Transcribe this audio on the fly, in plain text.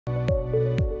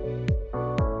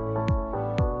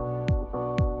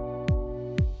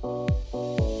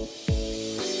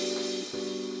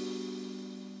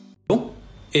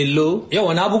Hello,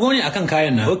 yawa na bugo ne akan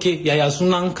kayan nan. Okay, yaya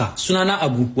sunanka? Sunana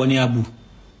Abu, wani Abu.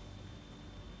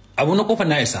 Abu na kofar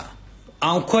na isa.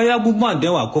 Akwai abubuwan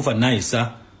da yawa kofar na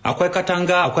isa. Akwai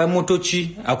katanga, akwai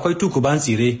motoci, akwai tukuban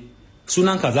tsire.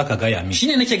 Sunanka za ka gaya min.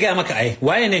 Shine nake gaya maka ai.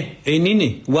 Waye ne? Ni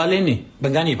ne, Wale ne,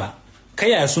 ban gane ba.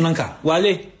 Kai yaya sunanka?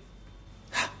 Wale.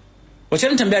 Wace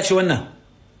irin tambaya ce wannan?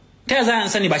 Ta yaya za a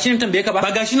sani ba shi ne tambaye ka ba?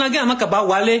 Ba gashi na gaya maka ba,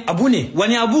 Wale. Abu ne,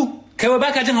 wani Abu. Kai wai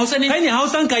baka jin Hausa ne? Kai ne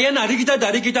Hausanka yana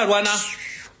rikitarwa na.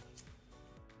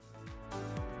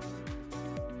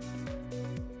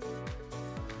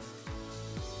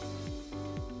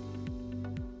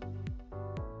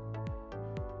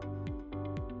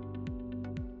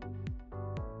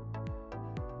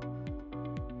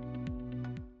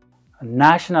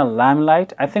 National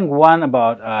limelight, I think one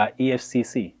about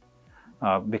EFCC,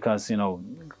 because, you know,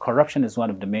 corruption is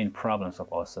one of the main problems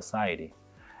of our society.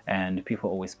 And people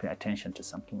always pay attention to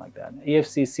something like that.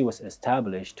 EFCC was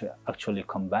established to actually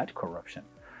combat corruption.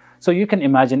 So you can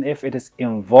imagine if it is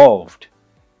involved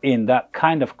in that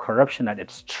kind of corruption that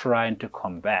it's trying to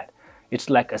combat. It's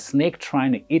like a snake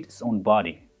trying to eat its own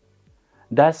body.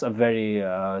 That's a very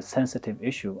sensitive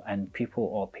issue, and people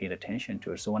all paid attention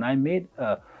to it. So when I made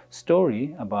a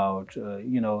story about,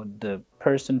 you know, the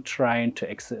person trying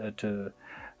to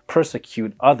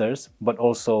persecute others, but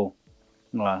also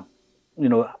you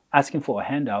know, asking for a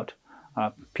handout,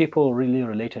 people really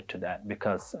related to that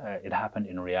because it happened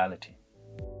in reality.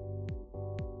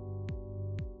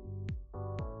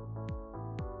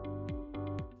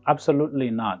 Absolutely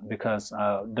not, because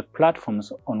the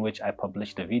platforms on which I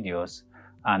publish the videos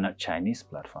are not Chinese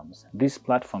platforms. These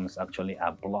platforms actually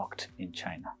are blocked in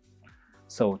China.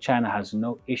 So China has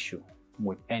no issue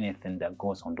with anything that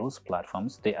goes on those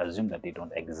platforms. They assume that they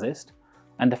don't exist.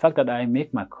 And the fact that I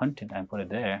make my content and put it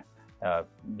there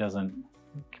doesn't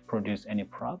produce any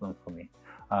problem for me.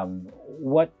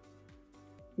 What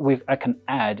I can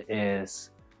add is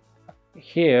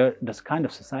here, this kind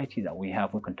of society that we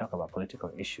have, we can talk about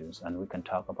political issues and we can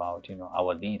talk about, you know,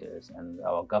 our leaders and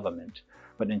our government.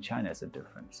 But in China, it's a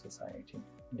different society.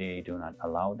 They do not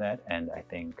allow that. And I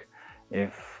think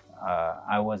if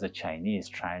I was a Chinese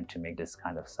trying to make this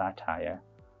kind of satire,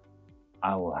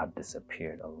 I will have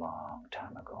disappeared a long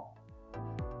time ago.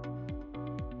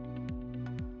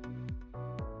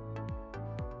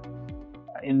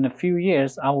 In a few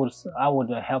years, I would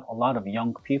help a lot of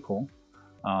young people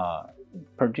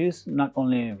produce not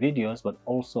only videos, but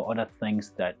also other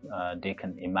things that they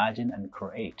can imagine and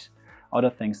create, other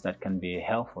things that can be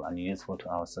helpful and useful to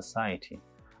our society.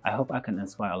 I hope I can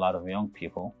inspire a lot of young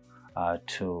people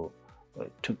to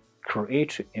create,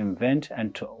 to invent,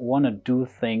 and to want to do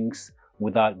things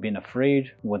without being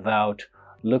afraid, without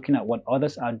looking at what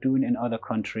others are doing in other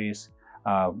countries,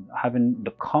 having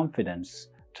the confidence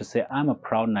to say, I'm a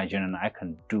proud Nigerian and I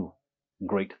can do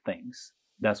great things.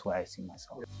 That's where I see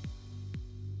myself.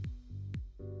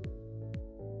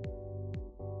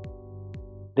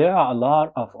 There are a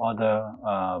lot of other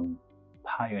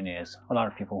pioneers, a lot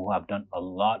of people who have done a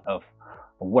lot of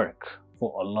work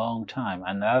for a long time,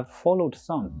 and I've followed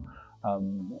some.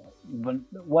 But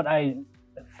what I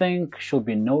think should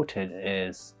be noted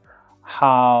is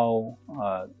how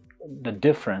the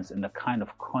difference in the kind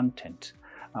of content,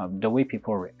 the way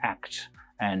people react,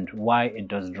 and why it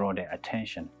does draw their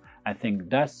attention. I think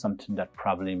that's something that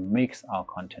probably makes our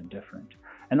content different.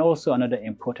 And also another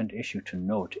important issue to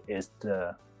note is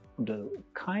the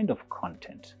kind of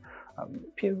content.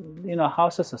 You know,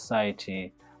 Hausa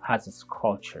society has its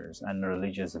cultures and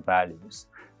religious values.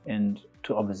 And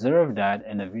to observe that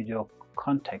in a video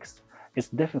context is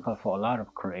difficult for a lot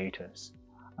of creators.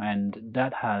 And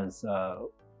that has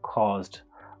caused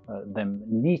them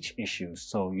niche issues.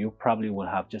 So you probably will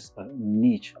have just a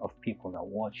niche of people that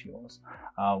watch yours.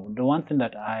 The one thing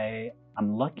that I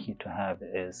am lucky to have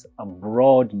is a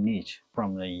broad niche,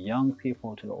 from the young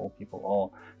people to the old people,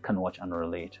 all can watch and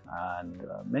relate. And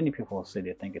many people say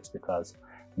they think it's because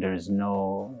there is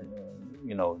no,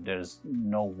 you know, there's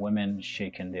no women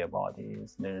shaking their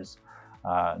bodies. There's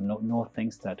no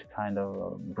things that kind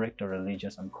of break the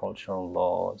religious and cultural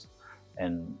laws.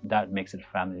 And that makes it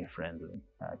family friendly.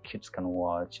 Kids can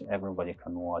watch, everybody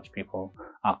can watch. People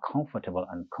are comfortable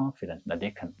and confident that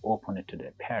they can open it to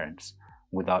their parents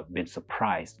without being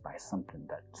surprised by something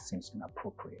that seems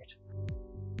inappropriate.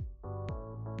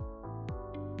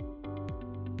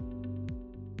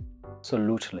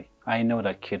 Absolutely. I know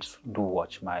that kids do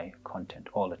watch my content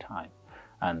all the time.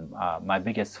 And my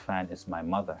biggest fan is my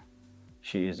mother.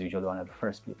 She is usually one of the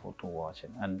first people to watch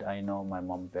it. And I know my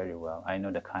mom very well. I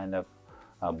know the kind of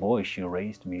boy she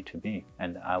raised me to be,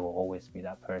 and I will always be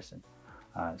that person.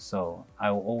 So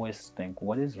I will always think,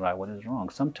 what is right, what is wrong?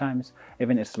 Sometimes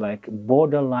even it's like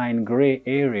borderline gray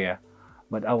area,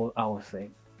 but I will say,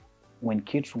 when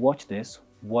kids watch this,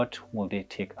 what will they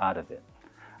take out of it?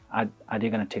 Are they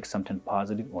going to take something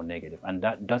positive or negative? And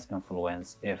that does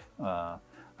influence if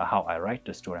how I write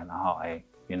the story and how I,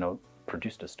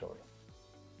 produce the story.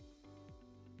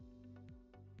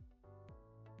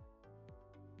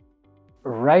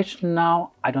 Right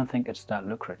now, I don't think it's that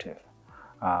lucrative.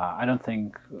 I don't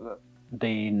think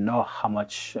they know how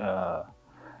much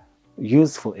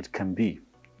useful it can be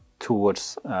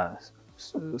towards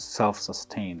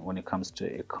self-sustain when it comes to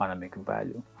economic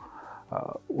value.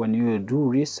 When you do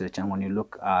research and when you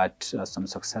look at some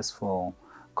successful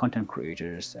content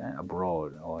creators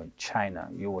abroad or China,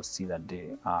 you will see that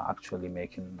they are actually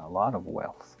making a lot of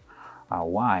wealth.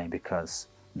 Why? Because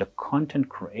the content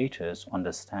creators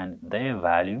understand their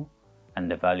value and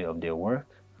the value of their work,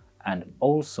 and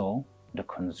also the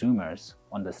consumers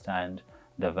understand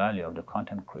the value of the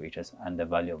content creators and the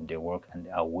value of their work, and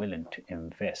they are willing to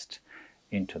invest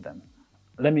into them.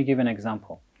 Let me give an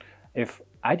example. If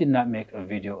I did not make a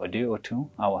video a day or two,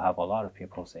 I will have a lot of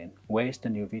people saying, where's the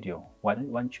new video? Why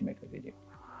don't you make a video?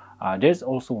 There's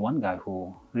also one guy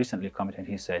who recently commented.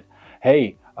 He said,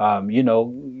 hey,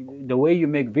 the way you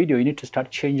make video, you need to start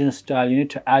changing the style. You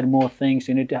need to add more things.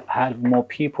 You need to have more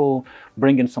people,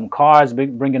 bring in some cars,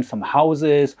 bring in some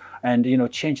houses, and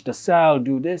change the style,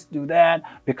 do this, do that,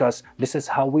 because this is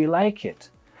how we like it.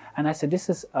 And I said, this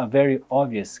is a very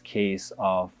obvious case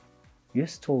of, you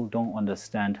still don't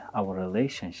understand our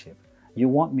relationship. You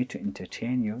want me to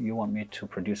entertain you. You want me to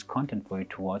produce content for you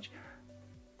to watch.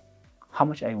 How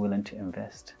much are you willing to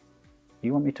invest?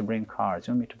 You want me to bring cars,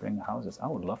 you want me to bring houses. I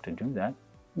would love to do that.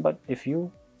 But if you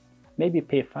maybe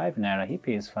pay 5 naira, he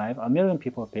pays 5, a million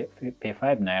people pay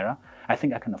 5 naira, I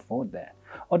think I can afford that.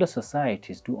 Other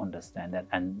societies do understand that,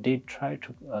 and they try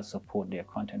to support their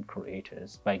content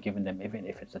creators by giving them, even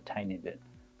if it's a tiny bit.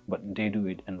 But they do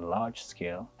it in large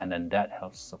scale, and then that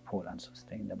helps support and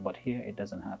sustain them. But here it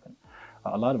doesn't happen.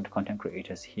 A lot of the content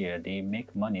creators here, they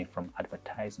make money from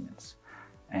advertisements.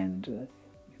 And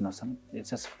it's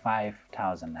just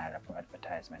 5,000 naira per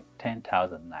advertisement,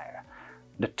 10,000 naira.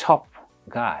 The top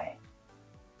guy,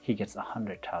 he gets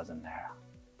 100,000 naira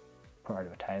per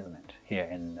advertisement here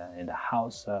in the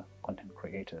house content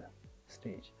creator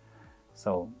stage.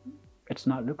 So it's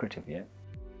not lucrative yet.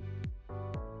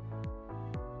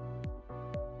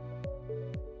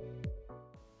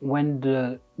 When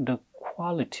the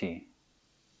quality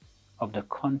of the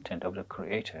content of the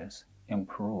creators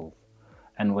improve,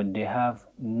 and when they have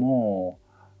more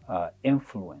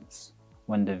influence,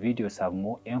 when the videos have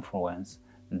more influence,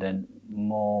 then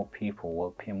more people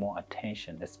will pay more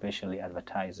attention, especially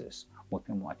advertisers will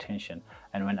pay more attention.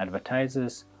 And when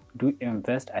advertisers do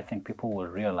invest, I think people will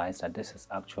realize that this is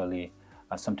actually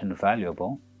something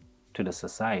valuable to the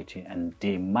society, and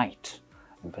they might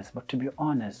invest. But to be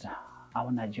honest,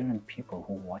 our Nigerian people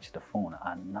who watch the phone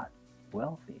are not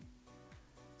wealthy.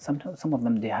 Sometimes some of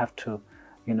them, they have to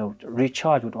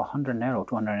recharge with 100 naira,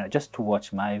 200 naira just to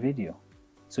watch my video.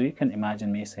 So you can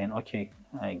imagine me saying, okay,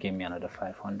 give me another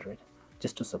 500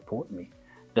 just to support me.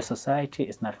 The society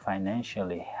is not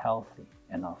financially healthy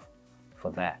enough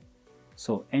for that.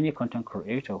 So any content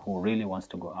creator who really wants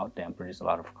to go out there and produce a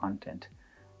lot of content,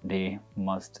 they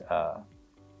must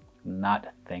not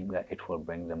think that it will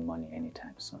bring them money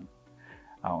anytime soon.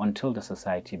 Until the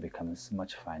society becomes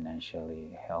much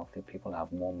financially healthy, people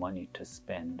have more money to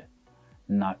spend,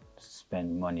 not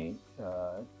spend money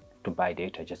to buy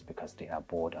data just because they are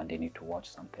bored and they need to watch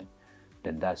something,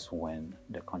 then that's when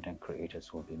the content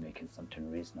creators will be making something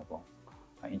reasonable.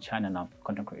 In China now,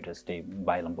 content creators, they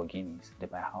buy Lamborghinis, they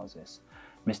buy houses.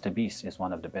 Mr. Beast is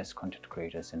one of the best content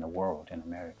creators in the world in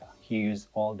America. He uses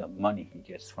all the money he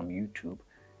gets from YouTube,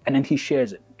 and then he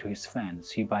shares it to his fans.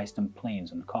 He buys them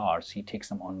planes and cars. He takes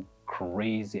them on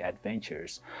crazy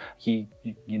adventures. He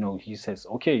says,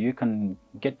 okay, you can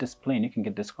get this plane, you can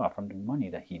get this car from the money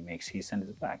that he makes. He sends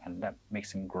it back, and that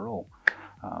makes him grow.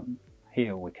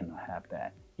 Here we cannot have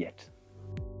that yet.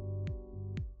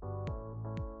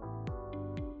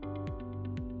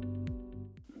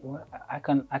 Well, I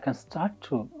can start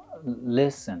to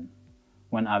listen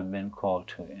when I've been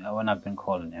called an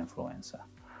influencer.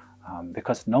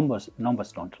 Because numbers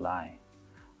don't lie.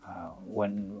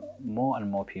 When more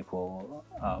and more people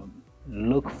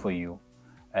look for you,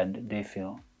 and they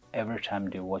feel every time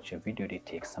they watch a video they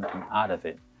take something out of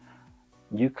it,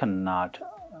 you cannot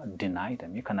deny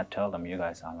them. You cannot tell them you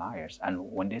guys are liars.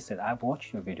 And when they said, I've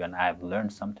watched your video and I've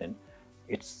learned something,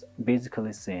 it's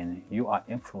basically saying you are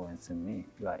influencing me,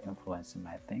 you are influencing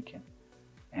my thinking.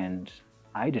 And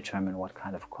I determine what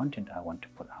kind of content I want to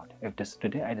put out. If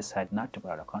today I decide not to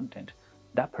put out a content,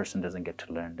 that person doesn't get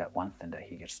to learn that one thing that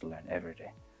he gets to learn every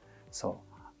day. So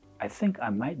I think I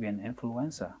might be an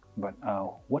influencer, but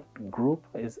what group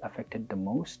is affected the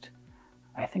most?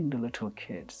 I think the little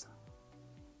kids.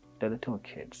 The little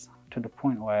kids, to the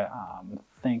point where I'm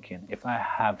thinking, if I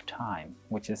have time,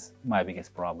 which is my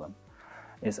biggest problem,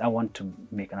 is I want to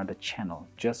make another channel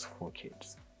just for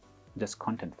kids, just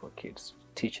content for kids,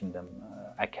 teaching them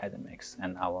academics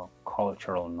and our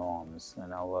cultural norms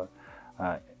and our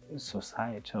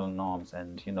societal norms,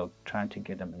 and trying to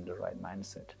get them in the right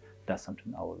mindset. That's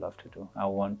something I would love to do. I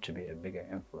want to be a bigger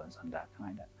influence on that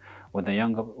kind of. When the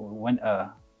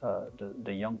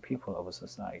young people of a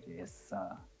society is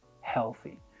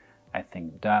healthy, I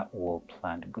think that will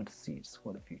plant good seeds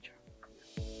for the future.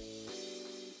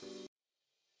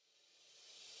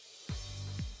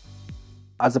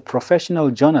 As a professional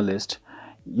journalist,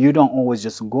 you don't always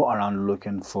just go around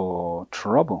looking for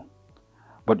trouble,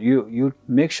 but you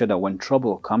make sure that when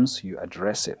trouble comes, you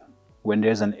address it. When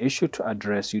there's an issue to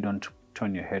address, you don't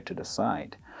turn your head to the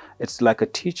side. It's like a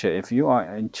teacher. If you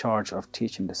are in charge of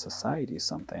teaching the society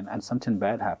something and something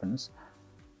bad happens,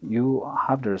 you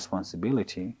have the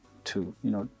responsibility to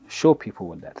show people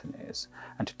what that thing is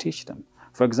and to teach them.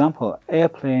 For example,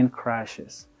 airplane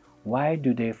crashes. Why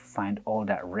do they find all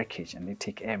that wreckage and they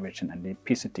take everything and they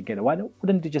piece it together? Why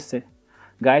wouldn't they just say,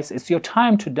 guys, it's your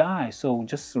time to die, so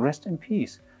just rest in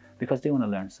peace? Because they want to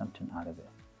learn something out of it.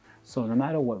 So no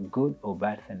matter what good or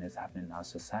bad thing is happening in our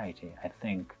society, I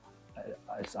think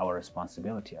it's our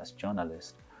responsibility as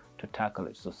journalists to tackle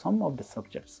it. So some of the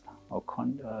subjects or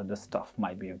the stuff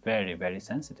might be very, very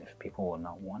sensitive. People will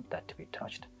not want that to be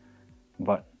touched.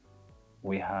 But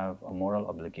we have a moral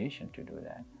obligation to do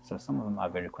that. So some of them are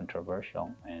very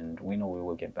controversial, and we know we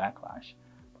will get backlash.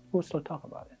 But we'll still talk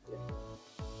about it.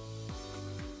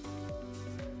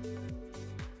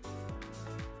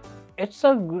 It's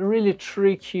a really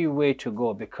tricky way to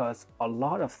go because a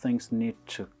lot of things need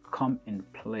to come in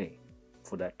play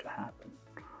for that to happen.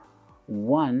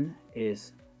 One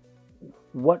is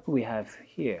what we have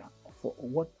here, for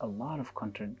what a lot of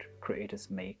content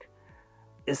creators make,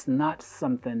 is not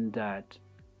something that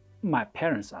my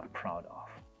parents are proud of.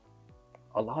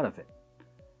 A lot of it.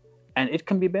 And it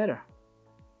can be better.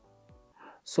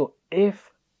 So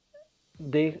if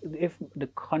the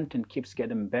content keeps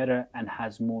getting better and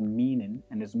has more meaning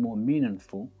and is more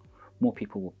meaningful, more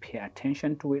people will pay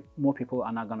attention to it. More people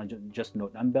are not going to just know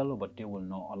Bello, but they will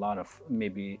know a lot of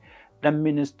maybe the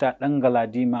minister,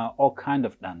 Galadima, all kind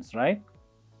of dance, right?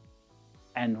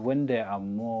 And when there are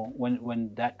more,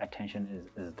 when that attention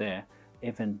is there,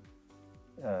 even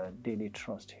Daily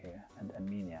Trust here and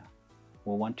Armenia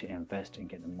will want to invest in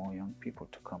getting more young people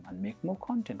to come and make more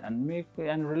content and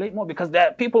relate more, because there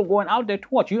are people going out there to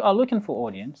watch. You are looking for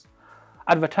audience.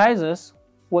 Advertisers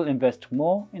will invest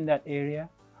more in that area.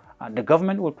 The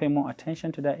government will pay more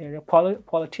attention to that area.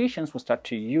 Politicians will start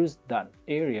to use that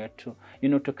area to,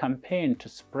 to campaign, to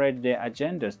spread their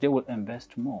agendas. They will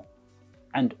invest more.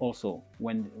 And also,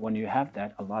 when you have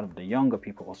that, a lot of the younger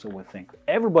people also will think,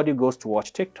 everybody goes to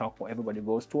watch TikTok or everybody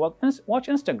goes to watch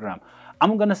Instagram.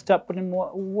 I'm gonna start putting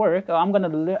more work. I'm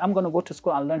gonna go to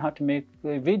school and learn how to make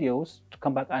videos to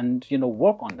come back and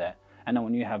work on that. And then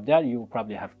when you have that, you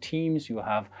probably have teams. You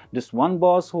have this one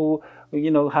boss who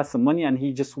has some money and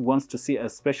he just wants to see a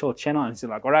special channel, and he's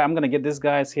like, all right, I'm gonna get this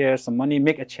guys here some money,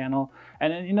 make a channel,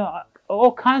 and then,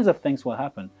 all kinds of things will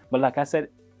happen. But like I said,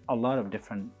 a lot of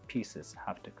different pieces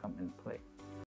have to come in play.